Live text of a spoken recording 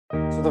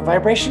So the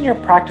vibration you're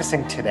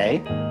practicing today,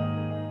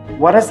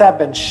 what has that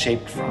been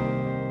shaped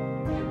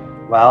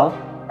from? Well,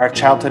 our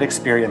childhood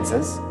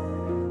experiences.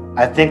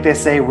 I think they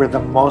say we're the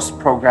most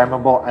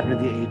programmable under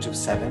the age of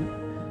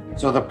 7.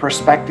 So the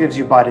perspectives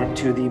you bought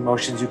into, the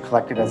emotions you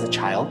collected as a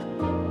child.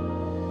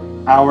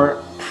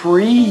 Our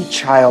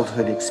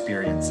pre-childhood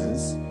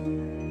experiences.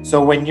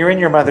 So when you're in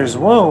your mother's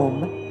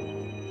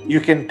womb, you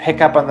can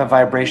pick up on the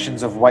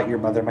vibrations of what your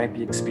mother might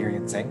be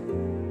experiencing.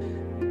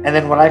 And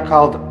then what I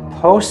called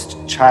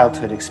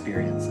post-childhood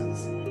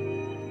experiences.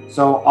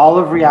 So all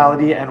of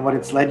reality and what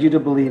it's led you to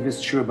believe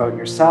is true about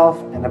yourself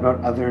and about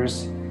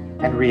others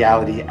and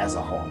reality as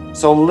a whole.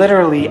 So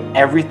literally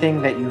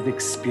everything that you've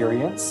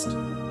experienced,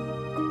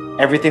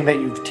 everything that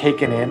you've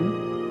taken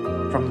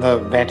in from the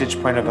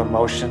vantage point of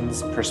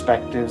emotions,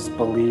 perspectives,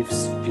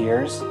 beliefs,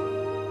 fears,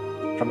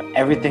 from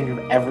everything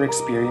you've ever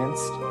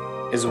experienced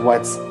is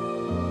what's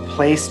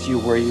placed you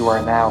where you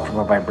are now from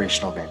a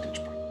vibrational vantage.